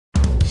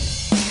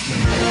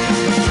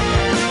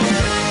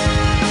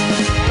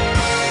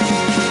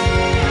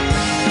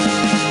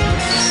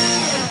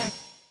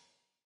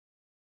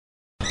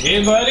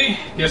Hey buddy,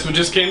 guess what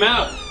just came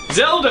out?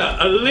 Zelda,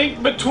 A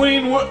Link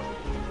Between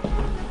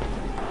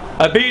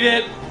I beat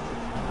it!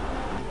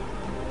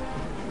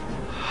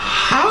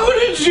 How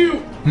did you...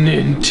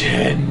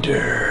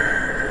 Nintendo.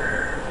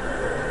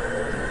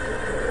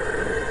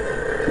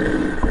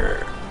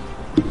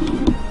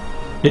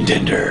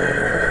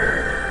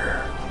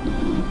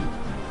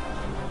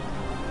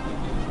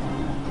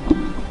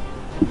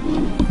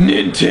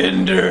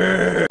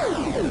 Nintendo.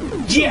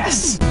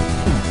 Yes!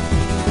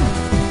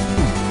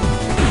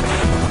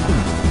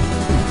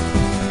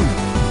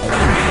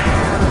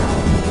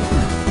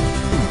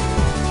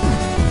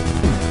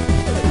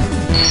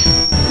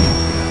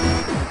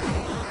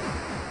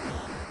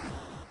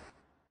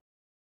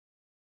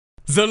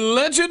 The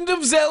Legend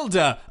of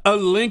Zelda, A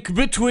Link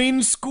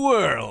Between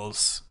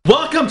Squirrels.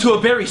 Welcome to a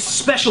very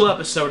special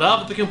episode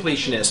of The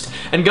Completionist.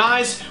 And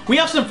guys, we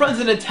have some friends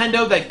at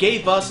Nintendo that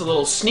gave us a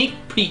little sneak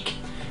peek.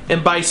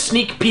 And by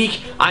sneak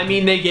peek, I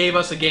mean they gave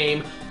us a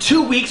game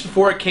 2 weeks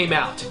before it came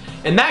out.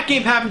 And that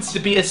game happens to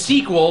be a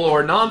sequel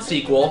or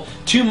non-sequel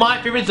to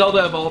my favorite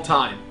Zelda of all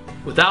time.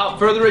 Without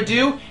further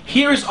ado,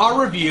 here's our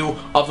review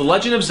of The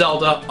Legend of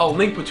Zelda, A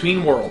Link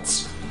Between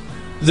Worlds.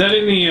 Is that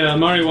in the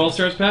Mario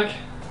All-Stars pack?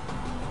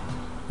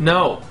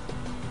 No.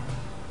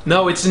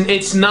 No, it's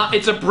not.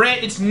 It's a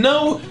brand. There's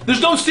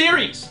no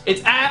series.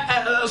 It's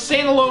a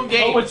standalone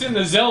game. Oh, it's in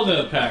the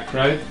Zelda pack,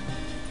 right?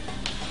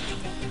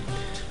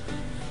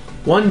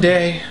 One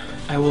day,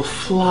 I will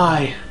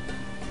fly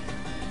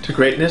to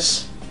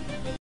greatness.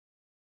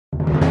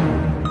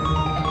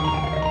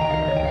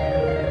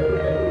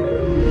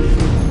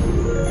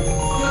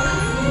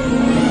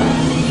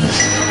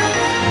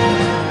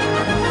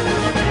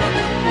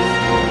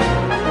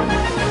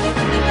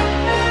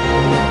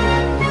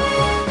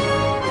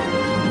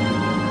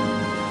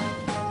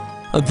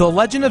 The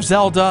Legend of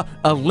Zelda,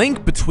 A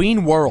Link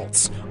Between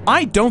Worlds.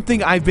 I don't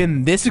think I've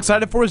been this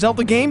excited for a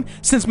Zelda game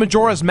since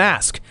Majora's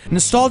Mask.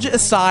 Nostalgia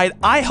aside,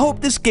 I hope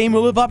this game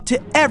will live up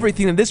to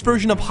everything that this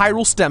version of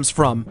Hyrule stems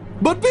from.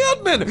 But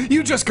Badman,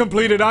 you just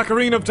completed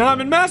Ocarina of Time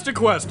and Master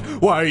Quest.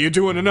 Why are you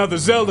doing another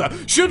Zelda?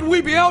 Shouldn't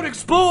we be out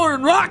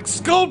exploring rock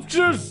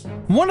sculptures?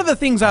 One of the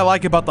things I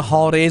like about the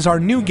holidays are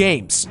new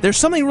games. There's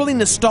something really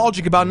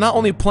nostalgic about not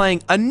only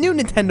playing a new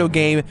Nintendo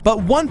game,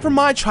 but one from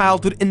my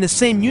childhood in the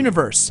same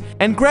universe.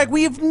 And Greg,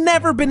 we have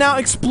never been out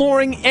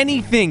exploring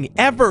anything,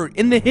 ever,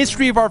 in the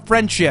history of our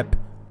friendship.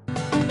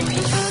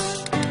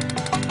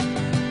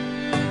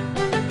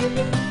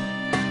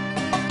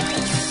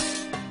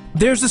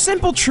 There's a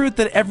simple truth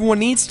that everyone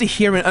needs to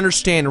hear and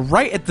understand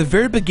right at the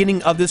very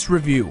beginning of this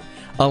review.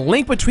 A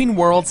Link Between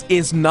Worlds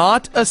is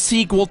not a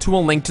sequel to A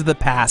Link to the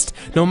Past,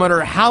 no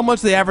matter how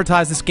much they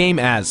advertise this game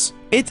as.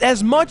 It's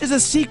as much as a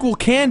sequel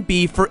can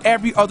be for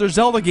every other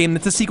Zelda game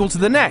that's a sequel to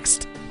the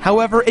next.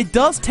 However, it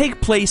does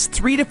take place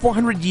 300 to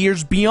 400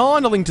 years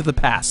beyond A Link to the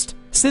Past.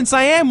 Since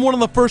I am one of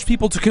the first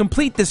people to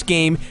complete this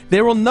game,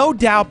 there will no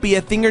doubt be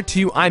a thing or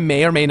two I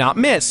may or may not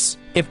miss.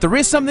 If there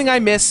is something I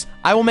miss,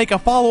 I will make a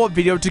follow-up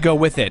video to go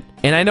with it.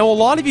 And I know a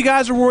lot of you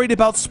guys are worried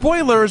about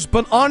spoilers,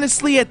 but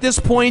honestly at this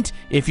point,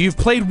 if you've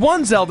played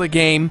one Zelda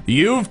game,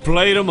 you've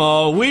played them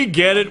all. We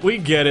get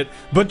it.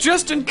 But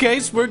just in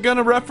case, we're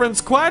gonna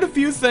reference quite a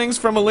few things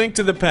from A Link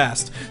to the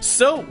Past.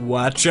 So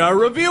watch our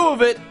review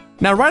of it.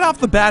 Now right off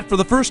the bat, for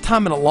the first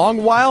time in a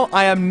long while,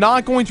 I am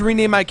not going to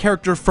rename my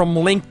character from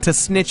Link to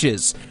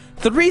Snitches.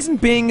 The reason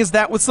being is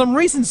that with some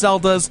recent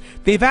Zeldas,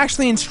 they've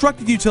actually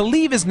instructed you to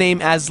leave his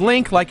name as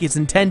Link like it's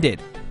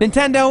intended.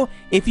 Nintendo,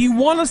 if you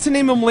want us to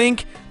name him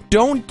Link,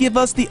 don't give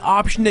us the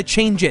option to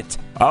change it.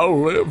 I'll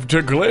live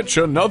to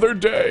glitch another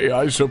day,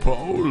 I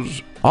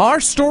suppose. Our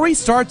story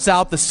starts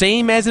out the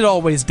same as it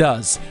always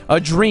does, a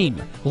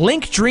dream.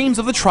 Link dreams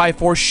of the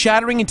Triforce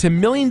shattering into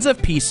millions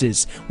of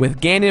pieces, with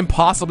Ganon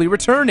possibly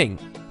returning.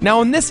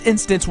 Now in this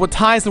instance, what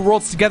ties the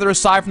worlds together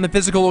aside from the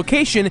physical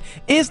location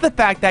is the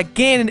fact that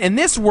Ganon in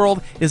this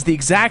world is the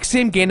exact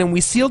same Ganon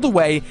we sealed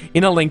away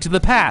in A Link to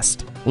the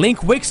Past.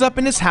 Link wakes up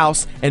in his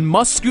house and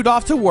must scoot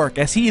off to work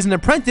as he is an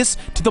apprentice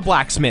to the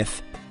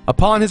blacksmith.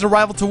 Upon his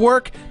arrival to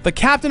work, the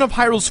captain of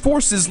Hyrule's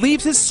forces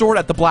leaves his sword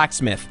at the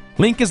blacksmith.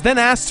 Link is then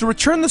asked to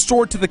return the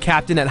sword to the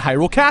captain at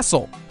Hyrule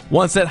Castle.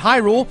 Once at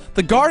Hyrule,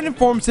 the guard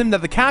informs him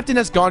that the captain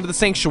has gone to the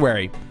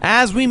sanctuary.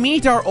 As we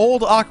meet our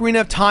old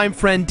Ocarina of Time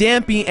friend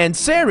Dampy and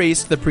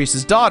Ceres, the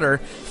priest's daughter,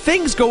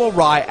 things go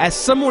awry as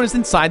someone is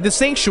inside the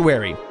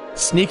sanctuary.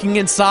 Sneaking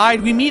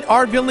inside, we meet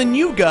our villain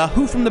Yuga,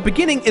 who from the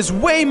beginning is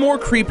way more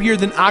creepier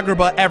than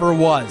Agrabah ever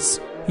was.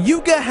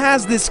 Yuga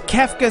has this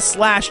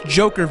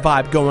Kefka/Joker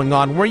vibe going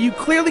on, where you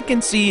clearly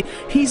can see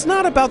he's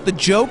not about the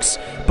jokes,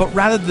 but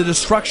rather the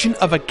destruction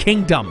of a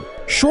kingdom.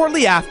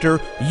 Shortly after,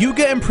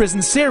 Yuga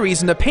imprisons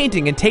Ceres in a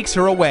painting and takes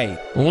her away.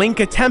 Link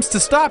attempts to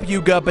stop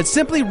Yuga, but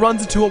simply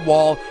runs into a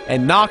wall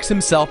and knocks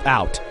himself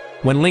out.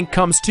 When Link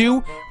comes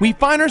to, we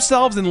find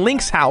ourselves in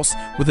Link's house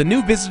with a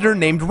new visitor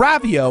named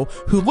Ravio,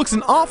 who looks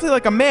an awfully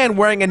like a man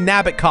wearing a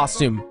Nabbit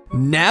costume.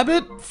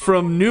 Nabbit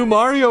from New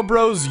Mario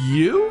Bros.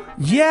 U?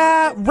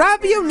 Yeah,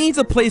 Ravio needs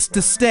a place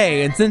to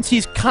stay, and since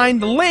he's kind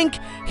to Link,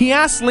 he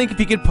asks Link if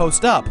he could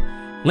post up.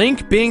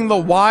 Link, being the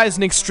wise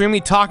and extremely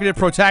talkative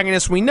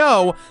protagonist we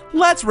know,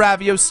 lets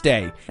Ravio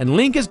stay, and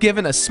Link is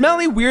given a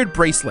smelly weird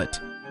bracelet.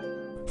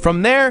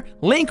 From there,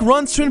 Link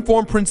runs to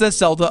inform Princess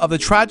Zelda of the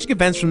tragic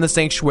events from the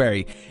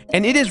Sanctuary,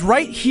 and it is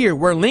right here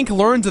where Link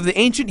learns of the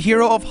ancient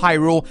hero of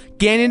Hyrule,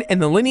 Ganon,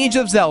 and the lineage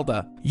of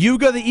Zelda.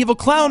 Yuga, the evil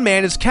clown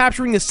man, is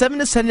capturing the 7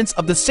 descendants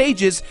of the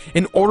sages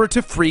in order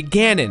to free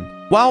Ganon.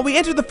 While we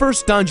enter the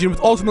first dungeon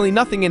with ultimately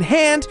nothing in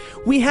hand,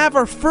 we have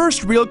our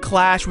first real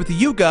clash with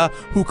Yuga,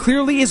 who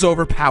clearly is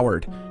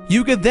overpowered.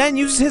 Yuga then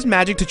uses his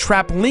magic to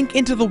trap Link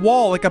into the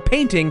wall like a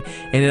painting,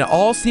 and it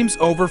all seems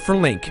over for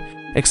Link.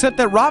 Except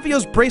that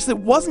Ravio's bracelet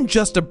wasn't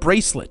just a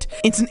bracelet.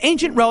 It's an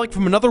ancient relic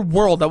from another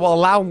world that will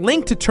allow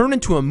Link to turn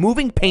into a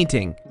moving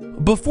painting.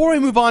 Before we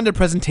move on to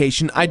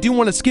presentation, I do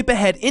want to skip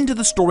ahead into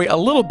the story a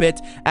little bit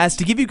as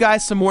to give you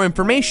guys some more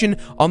information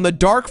on the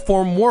dark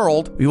form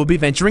world we will be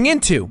venturing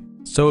into.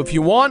 So if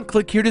you want,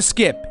 click here to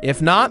skip.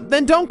 If not,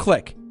 then don't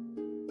click.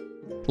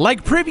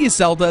 Like previous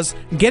Zeldas,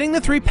 getting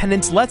the 3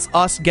 pendants lets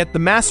us get the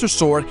Master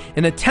Sword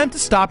and attempt to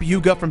stop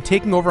Yuga from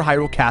taking over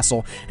Hyrule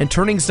Castle and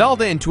turning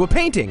Zelda into a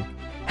painting.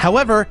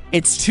 However,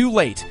 it's too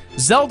late.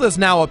 Zelda's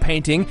now a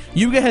painting,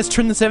 Yuga has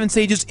turned the 7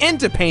 sages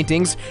into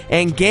paintings,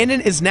 and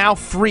Ganon is now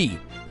free.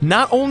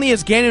 Not only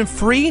is Ganon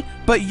free,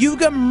 but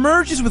Yuga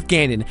merges with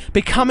Ganon,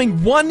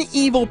 becoming one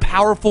evil,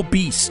 powerful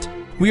beast.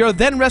 We are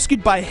then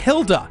rescued by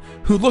Hilda,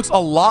 who looks a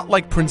lot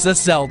like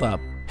Princess Zelda.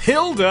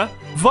 Hilda?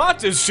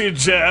 What is she,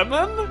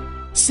 German?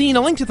 See, in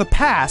A Link to the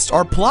Past,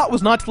 our plot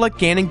was not to let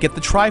Ganon get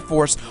the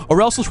Triforce,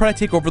 or else he'll try to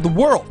take over the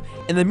world,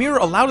 and the mirror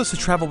allowed us to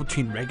travel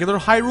between regular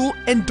Hyrule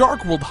and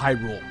Dark World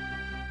Hyrule.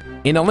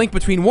 In A Link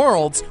Between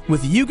Worlds,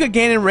 with Yuga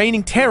Ganon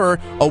reigning terror,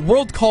 a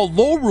world called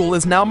Lorule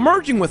is now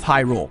merging with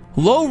Hyrule.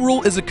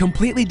 Lorule is a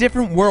completely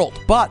different world,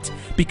 but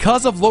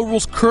because of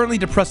Lorule's currently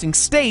depressing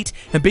state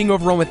and being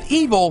overrun with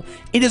evil,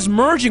 it is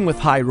merging with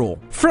Hyrule.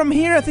 From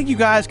here, I think you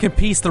guys can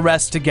piece the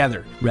rest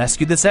together.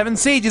 Rescue the 7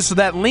 sages so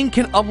that Link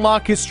can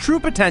unlock his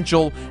true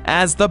potential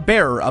as the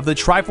bearer of the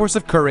Triforce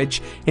of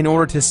Courage in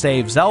order to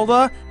save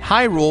Zelda,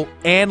 Hyrule,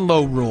 and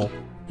Lorule.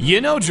 You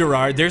know,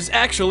 Gerard, there's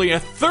actually a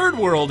 3rd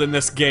world in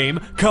this game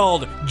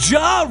called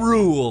Ja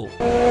Rule.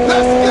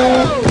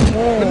 Let's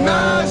go!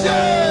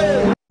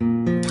 Menage!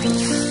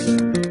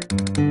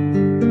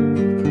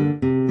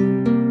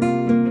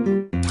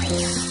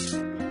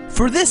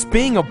 For this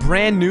being a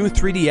brand new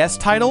 3DS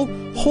title,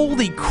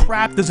 holy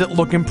crap does it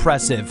look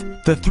impressive.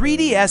 The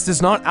 3DS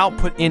does not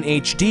output in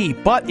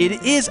HD, but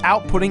it is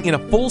outputting in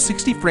a full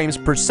 60 frames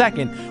per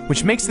second,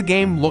 which makes the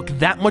game look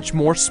that much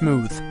more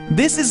smooth.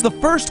 This is the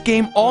first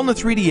game on the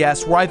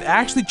 3DS where I've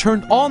actually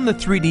turned on the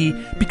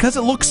 3D because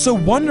it looks so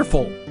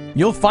wonderful.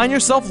 You'll find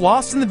yourself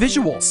lost in the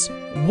visuals.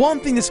 One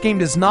thing this game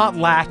does not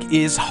lack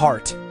is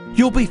heart.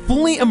 You'll be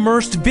fully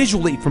immersed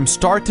visually from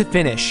start to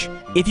finish.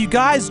 If you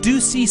guys do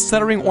see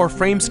stuttering or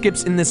frame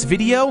skips in this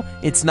video,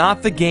 it's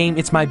not the game,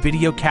 it's my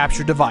video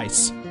capture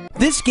device.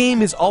 This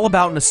game is all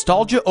about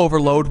nostalgia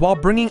overload while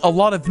bringing a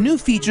lot of new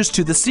features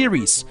to the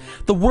series.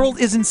 The world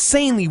is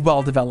insanely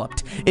well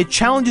developed. It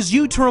challenges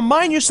you to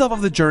remind yourself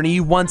of the journey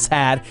you once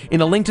had in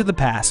A Link to the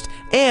Past,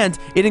 and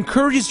it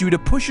encourages you to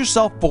push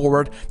yourself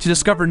forward to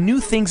discover new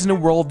things in a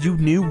world you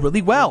knew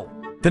really well.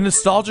 The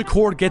nostalgia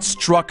chord gets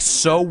struck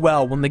so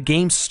well when the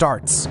game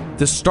starts,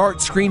 the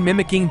start screen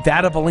mimicking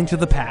that of A Link to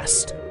the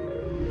Past.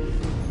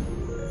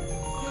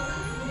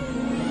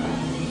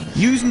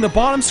 Using the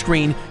bottom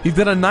screen, you've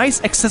got a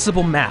nice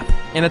accessible map,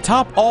 and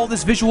atop all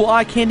this visual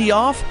eye candy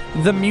off,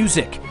 the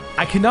music.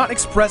 I cannot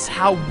express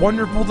how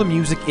wonderful the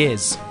music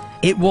is.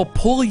 It will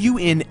pull you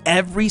in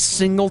every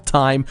single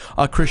time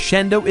a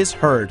crescendo is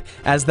heard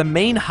as the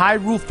main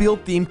Hyrule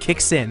Field theme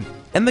kicks in.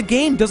 And the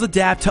game does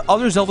adapt to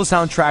other Zelda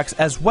soundtracks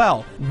as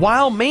well,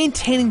 while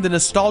maintaining the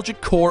nostalgic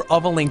core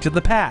of A Link to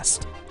the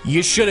Past.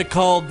 You should have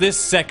called this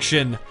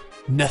section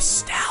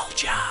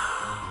Nostalgia.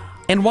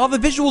 And while the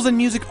visuals and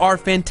music are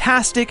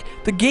fantastic,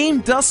 the game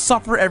does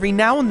suffer every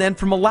now and then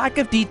from a lack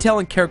of detail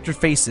in character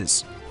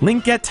faces.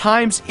 Link at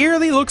times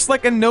eerily looks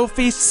like a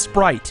no-faced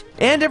sprite,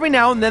 and every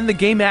now and then the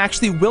game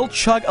actually will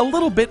chug a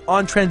little bit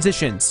on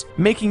transitions,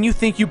 making you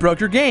think you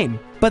broke your game.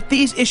 But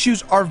these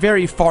issues are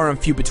very far and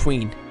few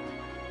between.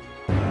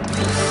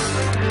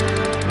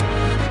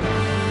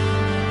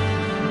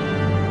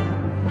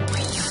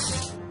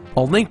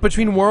 A Link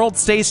Between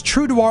Worlds stays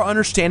true to our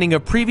understanding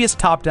of previous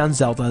top-down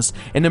Zeldas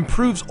and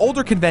improves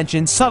older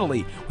conventions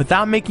subtly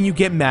without making you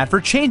get mad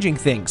for changing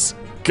things.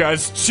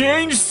 'Cause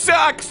change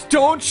sucks!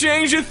 Don't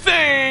change a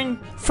thing!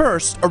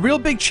 First, a real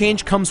big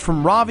change comes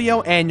from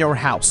Ravio and your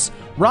house.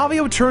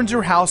 Ravio turns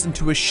your house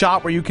into a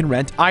shop where you can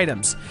rent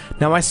items.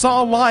 Now, I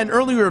saw a lot in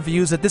earlier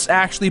reviews that this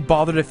actually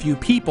bothered a few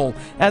people,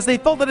 as they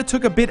felt that it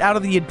took a bit out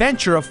of the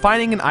adventure of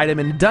finding an item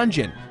in a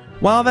dungeon.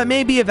 While that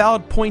may be a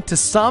valid point to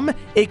some,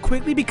 it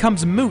quickly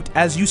becomes moot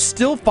as you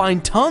still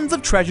find tons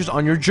of treasures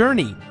on your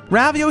journey.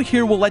 Ravio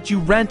here will let you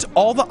rent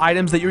all the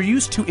items that you're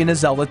used to in a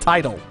Zelda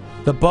title.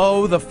 The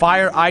bow, the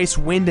fire, ice,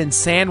 wind, and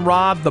sand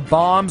rod, the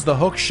bombs, the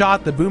hook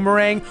shot, the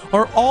boomerang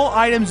are all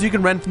items you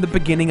can rent from the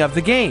beginning of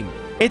the game.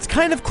 It's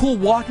kind of cool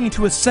walking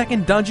into a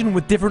second dungeon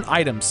with different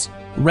items.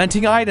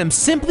 Renting items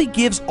simply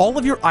gives all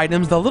of your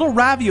items the little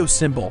Ravio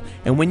symbol,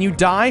 and when you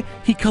die,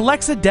 he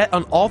collects a debt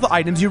on all the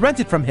items you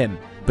rented from him.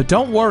 But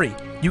don't worry,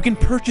 you can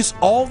purchase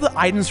all the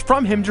items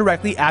from him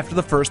directly after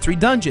the first 3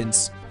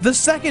 dungeons. The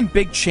second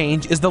big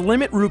change is the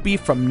limit rupee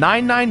from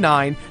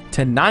 999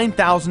 to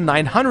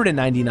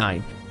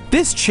 9,999.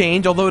 This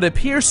change, although it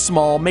appears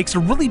small, makes a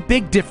really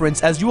big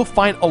difference as you will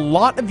find a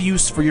lot of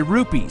use for your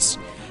rupees.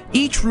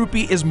 Each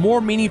rupee is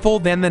more meaningful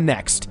than the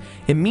next.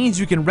 It means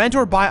you can rent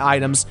or buy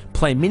items,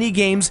 play mini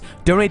games,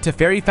 donate to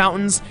fairy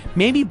fountains,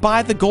 maybe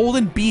buy the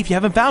golden bee if you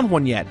haven't found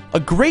one yet. A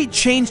great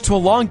change to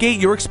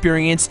elongate your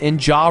experience in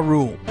Ja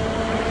Rule.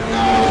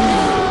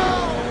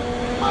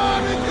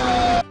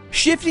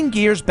 Shifting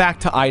gears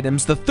back to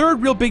items, the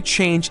third real big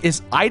change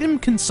is item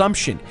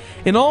consumption.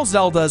 In all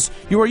Zeldas,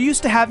 you are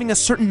used to having a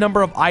certain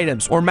number of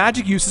items or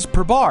magic uses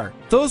per bar.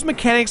 Those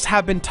mechanics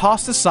have been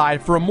tossed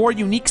aside for a more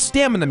unique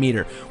stamina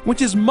meter,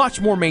 which is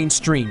much more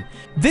mainstream.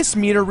 This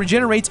meter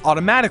regenerates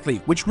automatically,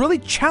 which really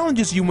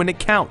challenges you when it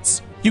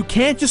counts. You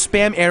can't just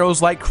spam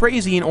arrows like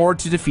crazy in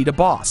order to defeat a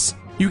boss.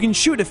 You can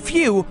shoot a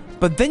few,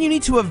 but then you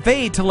need to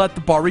evade to let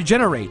the bar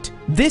regenerate.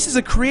 This is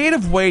a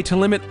creative way to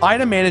limit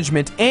item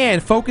management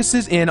and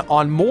focuses in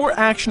on more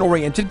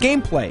action-oriented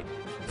gameplay.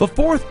 The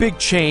fourth big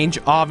change,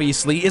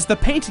 obviously, is the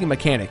painting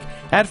mechanic.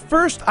 At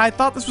first, I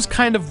thought this was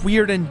kind of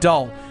weird and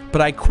dull,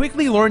 but I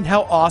quickly learned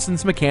how awesome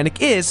this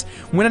mechanic is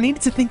when I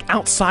needed to think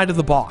outside of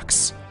the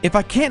box. If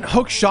I can't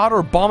hook shot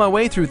or bomb my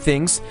way through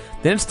things,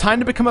 then it's time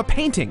to become a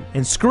painting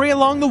and scurry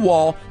along the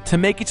wall to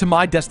make it to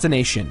my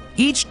destination.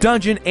 Each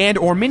dungeon and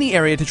or mini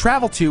area to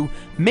travel to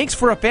makes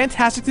for a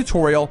fantastic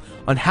tutorial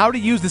on how to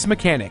use this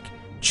mechanic.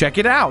 Check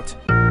it out!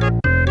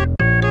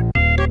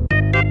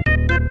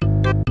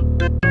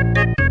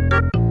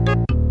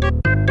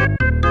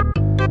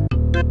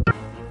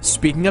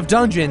 Speaking of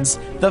dungeons,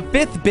 the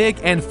fifth big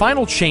and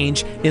final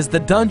change is the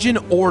dungeon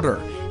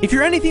order. If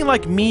you're anything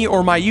like me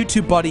or my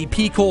YouTube buddy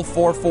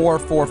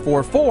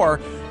pcool44444,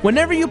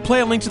 whenever you play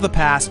A Link to the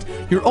Past,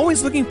 you're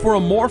always looking for a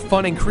more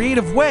fun and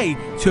creative way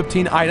to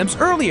obtain items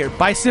earlier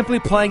by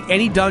simply playing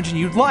any dungeon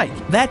you'd like.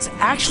 That's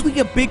actually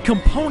a big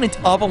component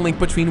of A Link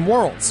Between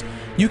Worlds.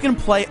 You can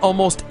play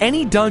almost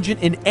any dungeon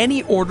in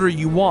any order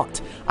you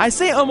want. I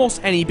say almost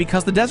any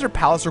because the Desert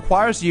Palace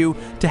requires you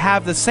to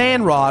have the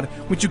Sand Rod,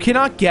 which you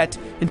cannot get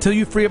until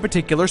you free a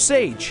particular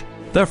sage.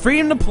 The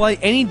freedom to play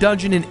any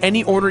dungeon in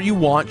any order you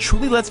want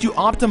truly lets you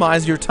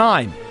optimize your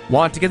time.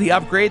 Want to get the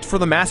upgrades for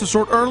the Master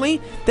Sword early?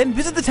 Then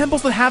visit the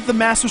temples that have the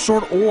Master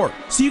Sword ore,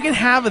 so you can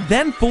have a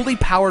then fully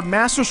powered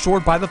Master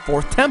Sword by the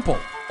 4th temple.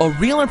 A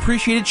real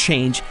appreciated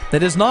change that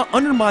does not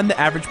undermine the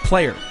average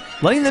player,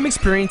 letting them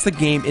experience the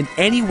game in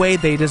any way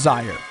they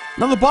desire.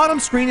 Now the bottom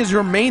screen is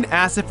your main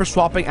asset for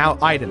swapping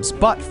out items,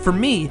 but for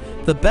me,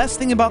 the best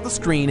thing about the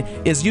screen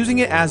is using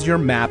it as your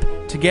map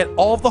to get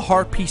all of the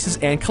heart pieces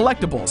and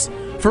collectibles.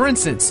 For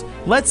instance,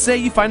 let's say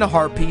you find a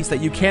heart piece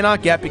that you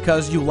cannot get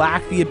because you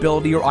lack the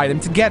ability or item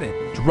to get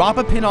it. Drop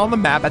a pin on the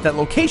map at that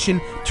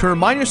location to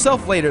remind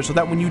yourself later so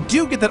that when you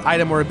do get that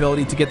item or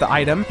ability to get the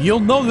item,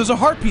 you'll know there's a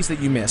heart piece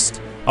that you missed.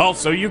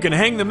 Also, you can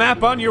hang the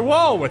map on your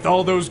wall with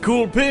all those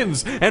cool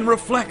pins and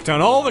reflect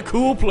on all the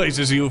cool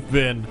places you've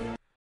been.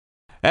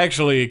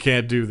 Actually, you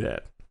can't do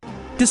that.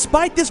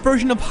 Despite this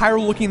version of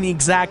Hyrule looking the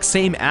exact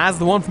same as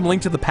the one from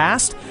Link to the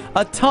Past,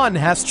 a ton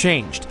has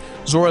changed.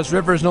 Zora's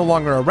River is no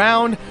longer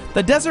around,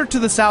 the desert to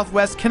the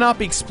southwest cannot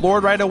be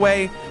explored right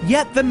away,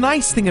 yet the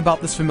nice thing about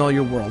this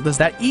familiar world is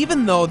that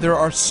even though there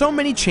are so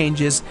many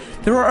changes,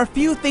 there are a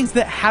few things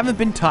that haven't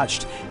been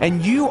touched,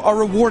 and you are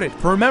rewarded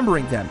for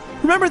remembering them.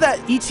 Remember that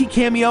E.T.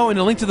 cameo in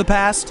A Link to the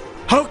Past?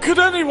 How could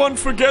anyone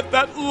forget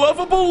that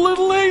lovable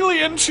little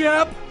alien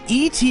chap?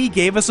 E.T.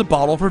 gave us a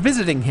bottle for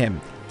visiting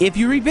him. If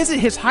you revisit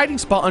his hiding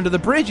spot under the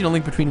bridge in A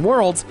Link Between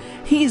Worlds,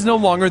 he is no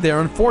longer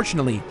there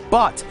unfortunately,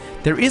 but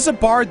there is a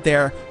bard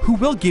there who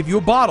will give you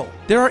a bottle.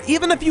 There are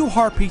even a few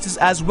heart pieces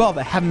as well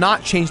that have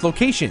not changed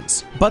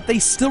locations, but they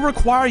still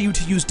require you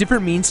to use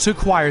different means to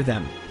acquire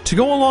them. To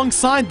go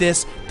alongside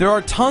this, there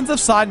are tons of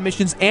side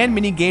missions and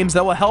mini games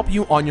that will help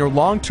you on your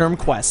long-term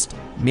quest.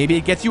 Maybe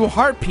it gets you a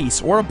heart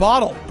piece or a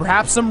bottle,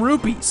 perhaps some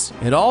rupees.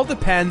 It all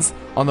depends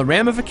on the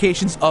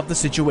ramifications of the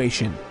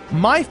situation.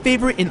 My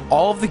favorite in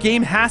all of the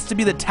game has to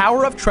be the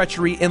Tower of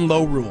Treachery in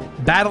Lorule.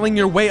 Battling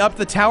your way up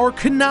the tower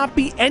could not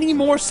be any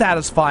more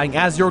satisfying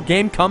as your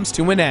game comes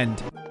to an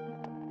end.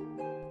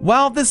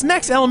 While this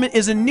next element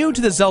isn't new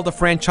to the Zelda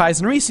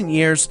franchise in recent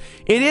years,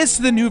 it is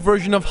to the new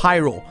version of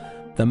Hyrule.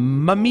 The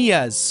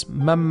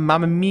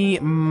Mamma Mia.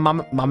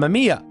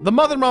 The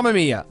Mother Mamma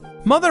Mia.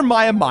 Mother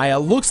Maya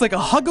looks like a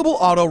huggable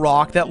auto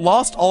rock that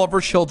lost all of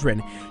her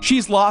children.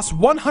 She's lost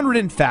 100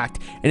 in fact,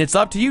 and it's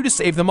up to you to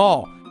save them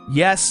all.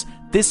 Yes,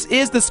 this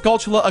is the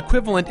Skulltula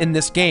equivalent in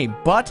this game,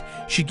 but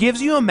she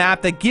gives you a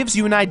map that gives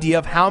you an idea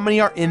of how many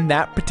are in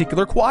that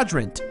particular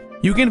quadrant.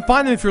 You can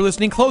find them if you're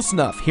listening close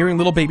enough, hearing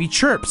little baby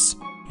chirps.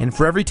 And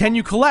for every 10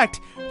 you collect,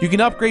 you can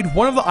upgrade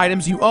one of the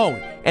items you own,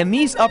 and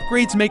these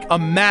upgrades make a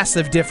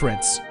massive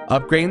difference.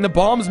 Upgrading the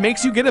bombs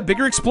makes you get a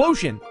bigger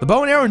explosion. The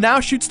bow and arrow now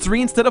shoots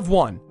 3 instead of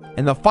 1,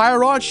 and the fire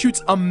rod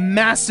shoots a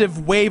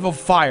massive wave of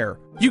fire.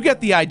 You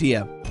get the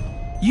idea.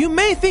 You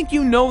may think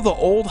you know the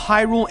old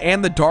Hyrule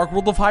and the Dark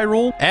World of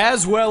Hyrule,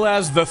 As well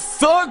as the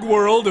thug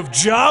world of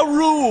Ja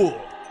Rule.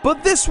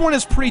 but this one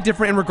is pretty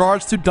different in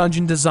regards to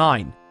dungeon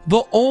design.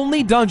 The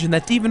only dungeon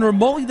that's even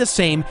remotely the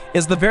same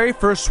is the very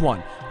first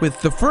one, with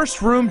the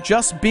first room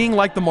just being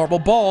like the marble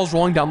balls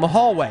rolling down the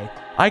hallway.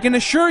 I can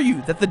assure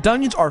you that the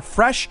dungeons are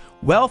fresh,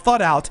 well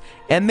thought out,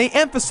 and they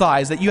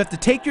emphasize that you have to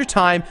take your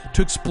time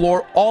to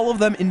explore all of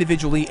them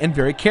individually and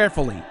very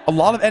carefully. A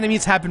lot of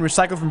enemies have been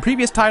recycled from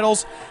previous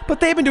titles, but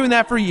they've been doing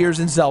that for years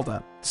in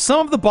Zelda.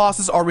 Some of the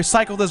bosses are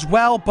recycled as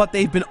well, but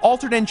they've been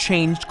altered and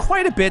changed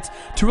quite a bit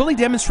to really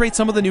demonstrate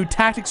some of the new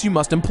tactics you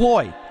must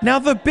employ. Now,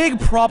 the big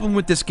problem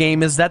with this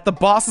game is that the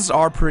bosses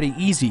are pretty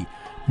easy.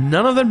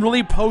 None of them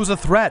really pose a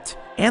threat,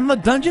 and the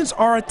dungeons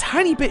are a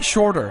tiny bit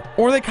shorter,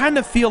 or they kind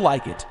of feel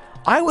like it.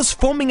 I was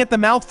foaming at the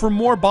mouth for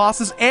more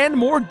bosses and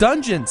more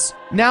dungeons.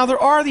 Now, there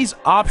are these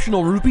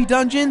optional rupee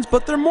dungeons,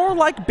 but they're more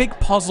like big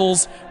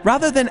puzzles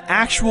rather than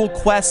actual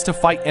quests to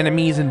fight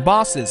enemies and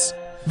bosses.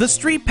 The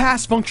Street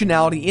Pass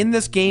functionality in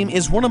this game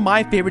is one of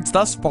my favorites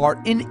thus far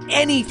in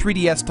any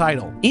 3DS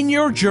title. In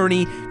your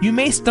journey, you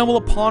may stumble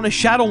upon a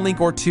Shadow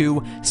Link or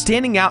two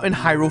standing out in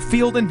Hyrule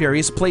Field in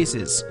various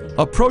places.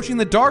 Approaching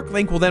the Dark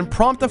Link will then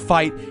prompt a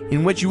fight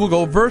in which you will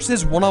go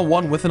versus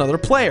one-on-one with another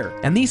player,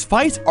 and these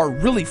fights are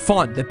really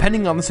fun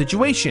depending on the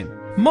situation.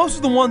 Most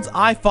of the ones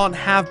I fought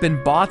have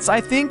been bots,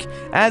 I think,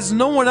 as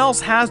no one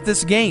else has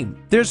this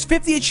game. There's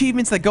 50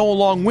 achievements that go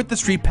along with the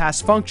Street Pass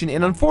function,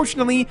 and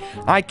unfortunately,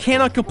 I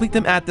cannot complete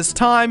them at this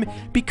time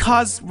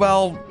because,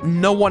 well,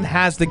 no one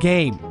has the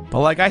game.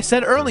 But like I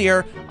said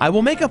earlier, I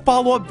will make a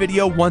follow-up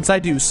video once I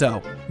do so.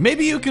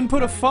 Maybe you can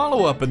put a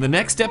follow-up in the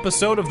next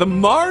episode of the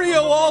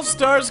Mario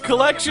All-Stars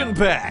Collection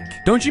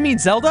Pack. Don't you mean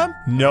Zelda?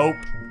 Nope.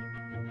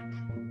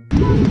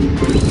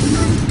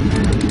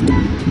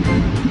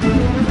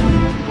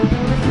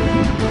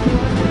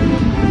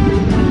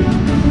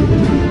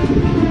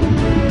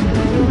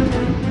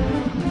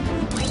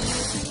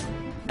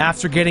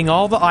 After getting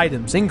all the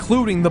items,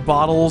 including the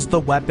bottles,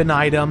 the weapon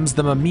items,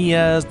 the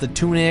Mamiyas, the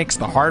tunics,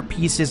 the heart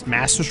pieces,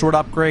 Master Sword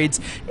upgrades,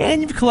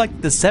 and you've collected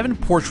the 7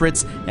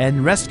 portraits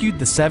and rescued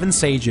the 7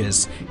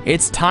 sages,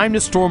 it's time to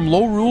storm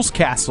Lorule's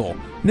castle.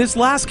 This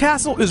last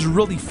castle is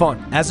really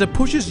fun, as it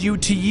pushes you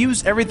to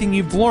use everything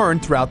you've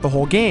learned throughout the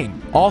whole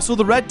game. Also,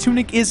 the red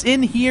tunic is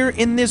in here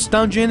in this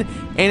dungeon,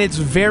 and it's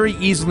very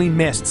easily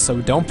missed, so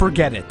don't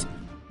forget it.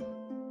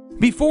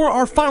 Before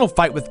our final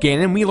fight with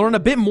Ganon, we learn a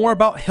bit more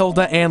about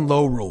Hilda and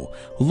Lorule.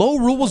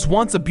 Lorule was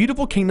once a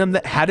beautiful kingdom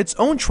that had its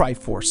own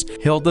Triforce.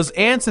 Hilda's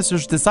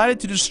ancestors decided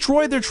to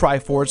destroy their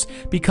Triforce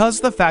because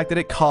of the fact that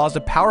it caused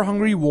a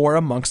power-hungry war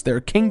amongst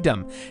their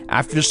kingdom.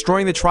 After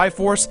destroying the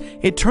Triforce,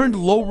 it turned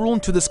Lorule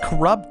into this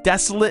corrupt,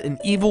 desolate, and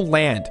evil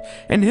land.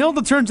 And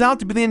Hilda turns out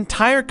to be the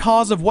entire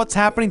cause of what's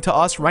happening to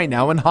us right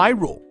now in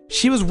Hyrule.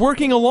 She was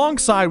working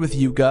alongside with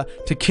Yuga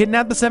to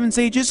kidnap the 7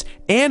 sages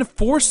and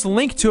force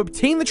Link to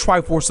obtain the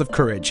Triforce of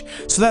Courage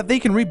so that they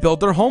can rebuild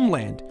their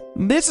homeland.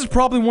 This is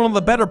probably one of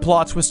the better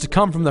plot twists to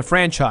come from the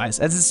franchise,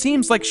 as it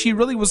seems like she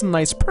really was a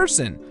nice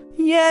person.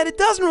 Yet it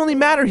doesn't really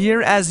matter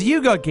here, as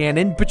Yuga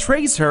Ganon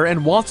betrays her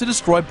and wants to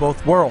destroy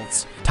both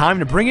worlds. Time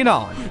to bring it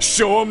on.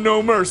 Show them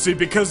no mercy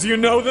because you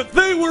know that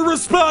they were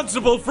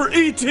responsible for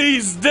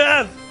E.T.'s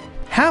death!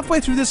 Halfway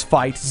through this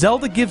fight,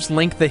 Zelda gives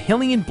Link the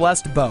Hylian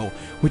Blessed Bow,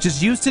 which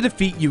is used to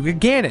defeat Yuga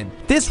Ganon.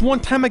 This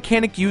one-time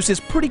mechanic use is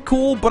pretty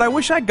cool, but I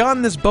wish I'd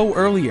gotten this bow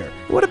earlier.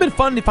 It would have been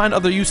fun to find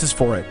other uses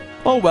for it.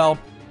 Oh well.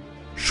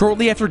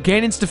 Shortly after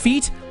Ganon's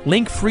defeat,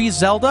 Link frees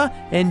Zelda,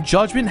 and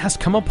judgment has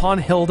come upon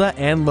Hilda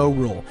and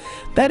Lorule.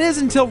 That is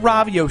until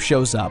Ravio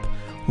shows up.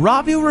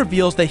 Ravio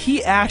reveals that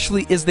he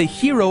actually is the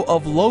hero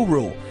of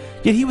Lorule,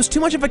 yet he was too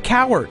much of a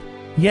coward.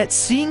 Yet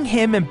seeing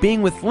him and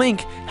being with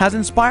Link has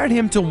inspired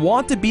him to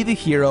want to be the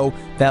hero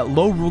that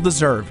Lorule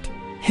deserved.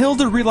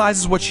 Hilda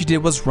realizes what she did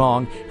was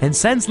wrong and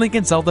sends Link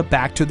and Zelda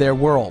back to their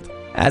world.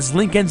 As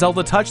Link and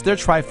Zelda touch their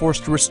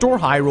Triforce to restore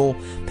Hyrule,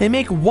 they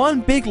make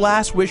one big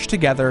last wish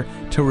together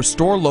to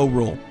restore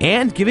Lorule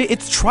and give it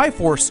its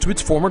Triforce to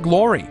its former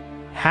glory.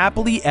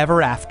 Happily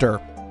ever after.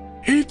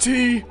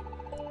 E.T.,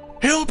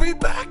 he'll be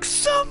back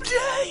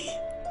someday!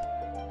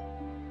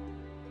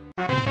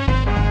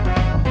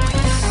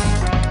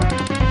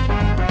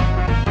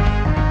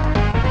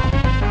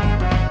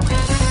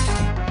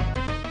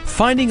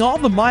 Finding all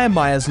the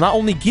Mayas not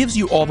only gives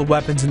you all the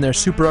weapons in their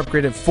super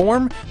upgraded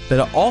form, but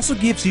it also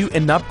gives you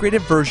an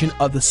upgraded version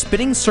of the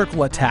Spinning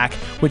Circle attack,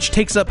 which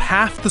takes up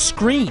half the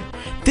screen.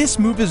 This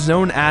move is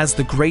known as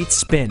the Great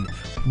Spin.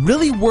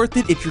 Really worth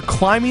it if you're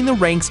climbing the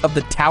ranks of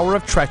the Tower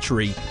of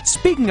Treachery.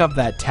 Speaking of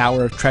that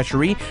Tower of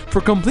Treachery, for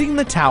completing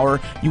the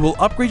tower, you will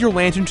upgrade your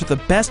lantern to the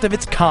best of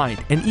its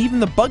kind, and even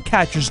the bug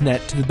catcher's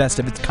net to the best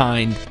of its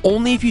kind.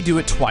 Only if you do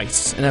it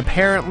twice, and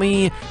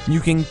apparently,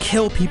 you can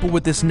kill people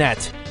with this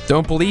net.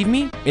 Don't believe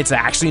me? It's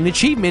actually an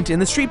achievement in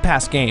the Street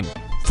Pass game.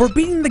 For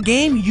beating the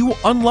game, you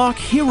unlock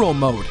Hero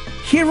Mode.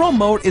 Hero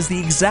Mode is the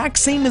exact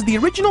same as the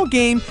original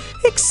game,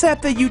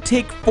 except that you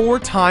take 4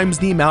 times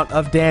the amount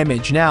of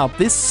damage. Now,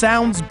 this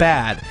sounds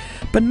bad,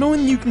 but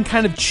knowing you can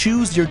kind of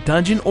choose your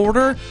dungeon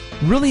order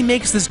really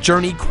makes this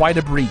journey quite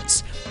a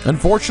breeze.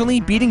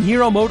 Unfortunately, beating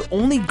Hero Mode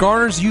only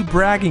garners you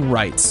bragging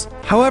rights.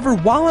 However,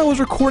 while I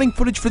was recording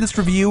footage for this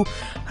review,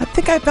 I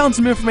think I found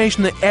some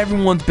information that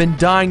everyone's been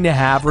dying to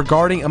have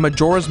regarding a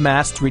Majora's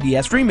Mask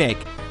 3DS remake.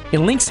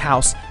 In Link's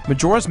house,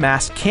 Majora's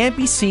Mask can't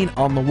be seen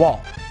on the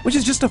wall, which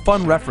is just a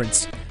fun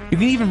reference. You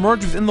can even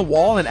merge within the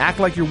wall and act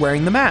like you're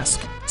wearing the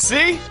mask.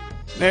 See?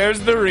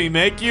 There's the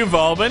remake you've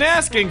all been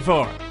asking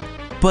for.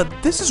 But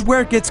this is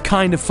where it gets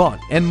kind of fun,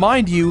 and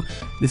mind you,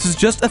 this is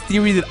just a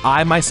theory that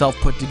I myself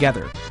put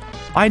together.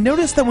 I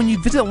noticed that when you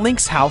visit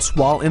Link's house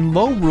while in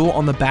Lorule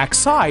on the back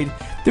side,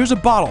 there's a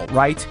bottle,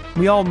 right?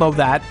 We all know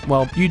that.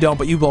 Well, you don't,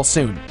 but you will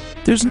soon.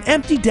 There's an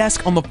empty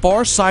desk on the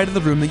far side of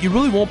the room that you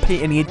really won't pay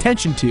any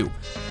attention to.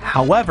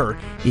 However,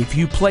 if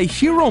you play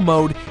Hero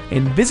Mode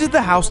and visit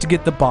the house to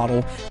get the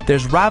bottle,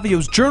 there's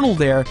Ravio's journal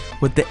there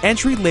with the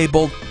entry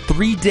labeled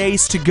 3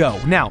 days to go.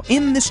 Now,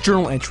 in this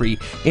journal entry,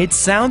 it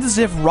sounds as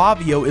if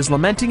Ravio is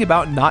lamenting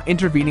about not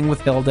intervening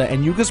with Hilda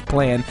and Yuga's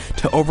plan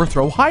to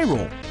overthrow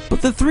Hyrule.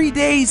 But the 3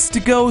 days to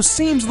go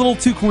seems a little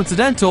too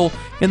coincidental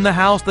in the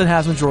house that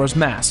has Majora's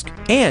Mask.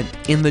 And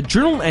in the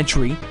journal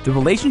entry, the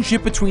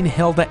relationship between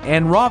Hilda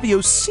and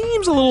Ravio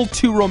seems a little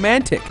too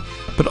romantic.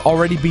 But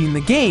already beating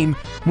the game,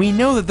 we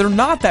know that they're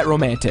not that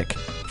romantic.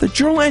 The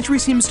journal entry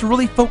seems to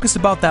really focus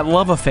about that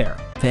love affair.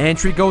 The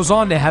entry goes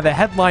on to have a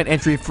headline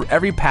entry for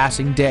every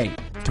passing day.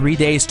 3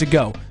 days to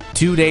go,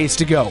 2 days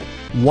to go,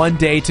 1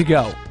 day to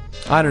go.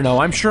 I don't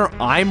know, I'm sure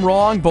I'm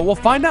wrong, but we'll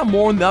find out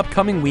more in the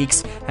upcoming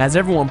weeks as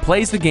everyone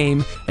plays the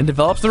game and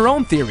develops their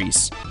own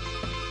theories.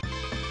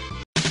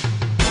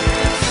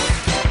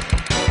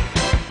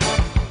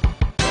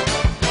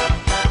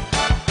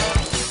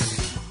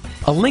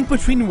 A Link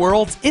Between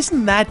Worlds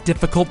isn't that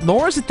difficult,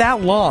 nor is it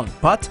that long,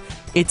 but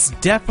it's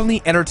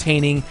definitely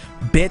entertaining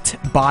bit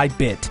by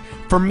bit.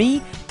 For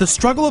me, the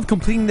struggle of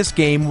completing this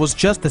game was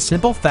just the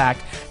simple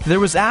fact that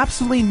there was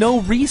absolutely no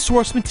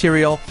resource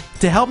material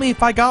to help me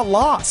if I got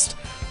lost.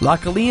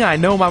 Luckily, I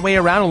know my way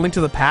around A Link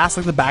to the Past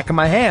like the back of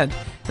my hand,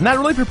 and that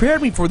really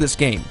prepared me for this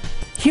game.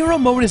 Hero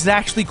Mode is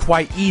actually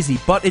quite easy,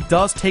 but it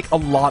does take a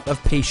lot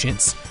of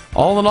patience.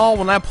 All in all,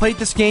 when I played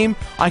this game,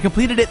 I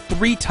completed it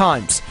 3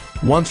 times.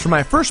 Once for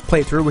my first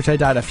playthrough, which I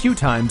died a few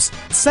times,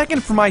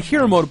 second for my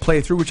Hero Mode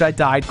playthrough, which I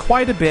died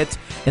quite a bit,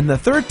 and the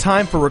third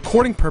time for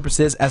recording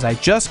purposes as I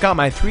just got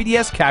my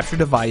 3DS capture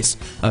device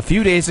a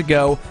few days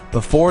ago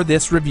before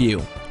this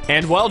review.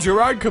 And while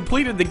Gerard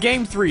completed the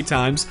game 3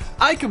 times,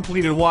 I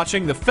completed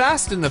watching The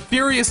Fast and the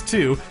Furious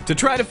 2 to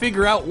try to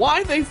figure out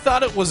why they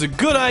thought it was a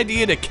good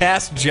idea to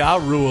cast Ja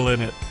Rule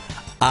in it.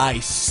 I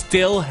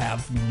still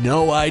have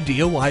no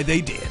idea why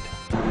they did.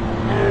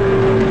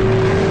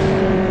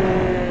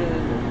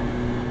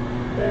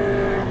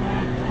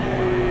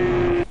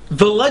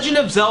 The Legend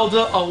of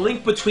Zelda: A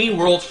Link Between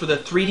Worlds for the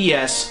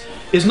 3DS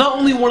is not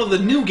only one of the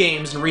new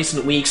games in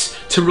recent weeks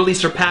to really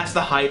surpass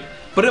the hype,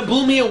 but it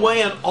blew me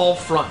away on all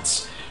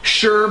fronts.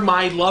 Sure,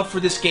 my love for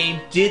this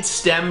game did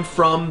stem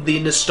from the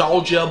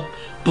nostalgia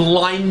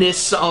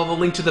blindness of A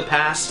Link to the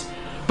Past,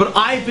 but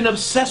I've been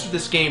obsessed with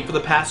this game for the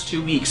past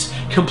 2 weeks,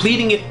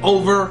 completing it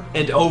over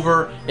and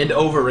over and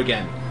over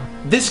again.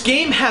 This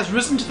game has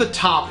risen to the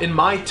top in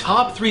my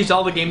top 3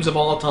 Zelda games of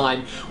all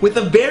time, with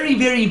a very,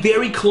 very,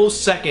 very close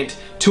second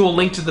to A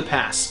Link to the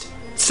Past.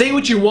 Say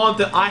what you want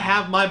that I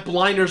have my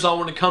blinders on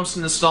when it comes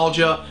to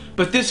nostalgia,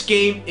 but this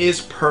game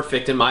is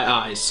perfect in my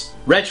eyes.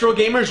 Retro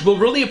gamers will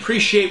really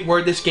appreciate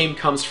where this game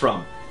comes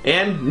from,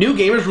 and new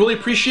gamers really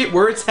appreciate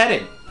where it's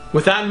heading.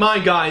 With that in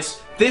mind,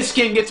 guys, this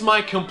game gets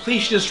my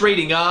completionist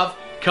rating of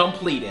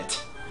Complete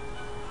It.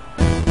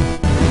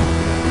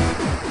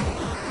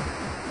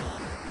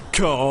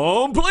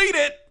 Complete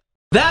it!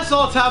 That's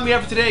all the time we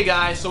have for today,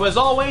 guys, so as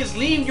always,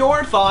 leave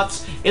your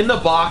thoughts in the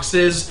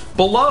boxes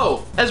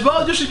below, as well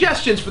as your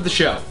suggestions for the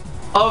show.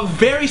 A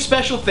very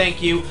special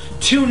thank you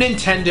to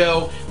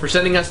Nintendo for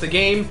sending us the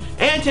game,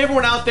 and to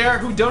everyone out there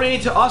who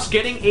donated to us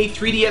getting a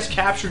 3DS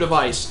capture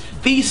device.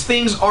 These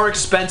things are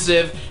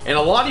expensive, and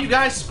a lot of you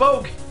guys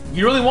spoke.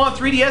 You really want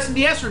 3DS and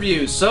DS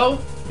reviews, so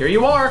here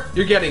you are,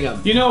 you're getting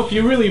them. You know, if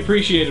you really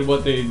appreciated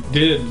what they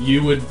did,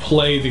 you would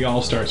play the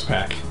All-Stars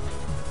pack.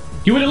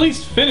 You would at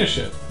least finish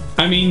it.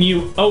 I mean,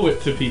 you owe it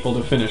to people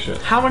to finish it.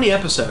 How many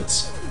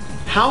episodes?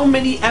 How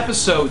many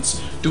episodes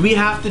do we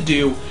have to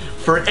do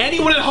for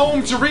anyone at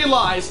home to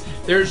realize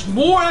there's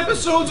more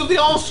episodes of the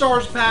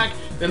All-Stars pack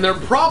than there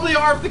probably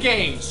are of the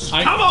games?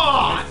 Come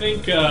on! I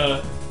think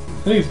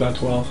it's about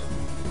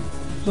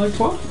 12. Like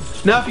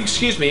 12? Now, if you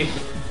excuse me,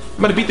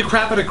 I'm gonna beat the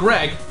crap out of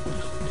Greg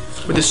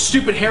with this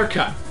stupid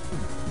haircut.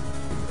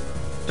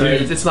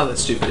 It's not that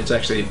stupid, it's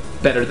actually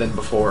better than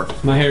before.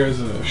 My hair is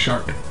a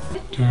shark.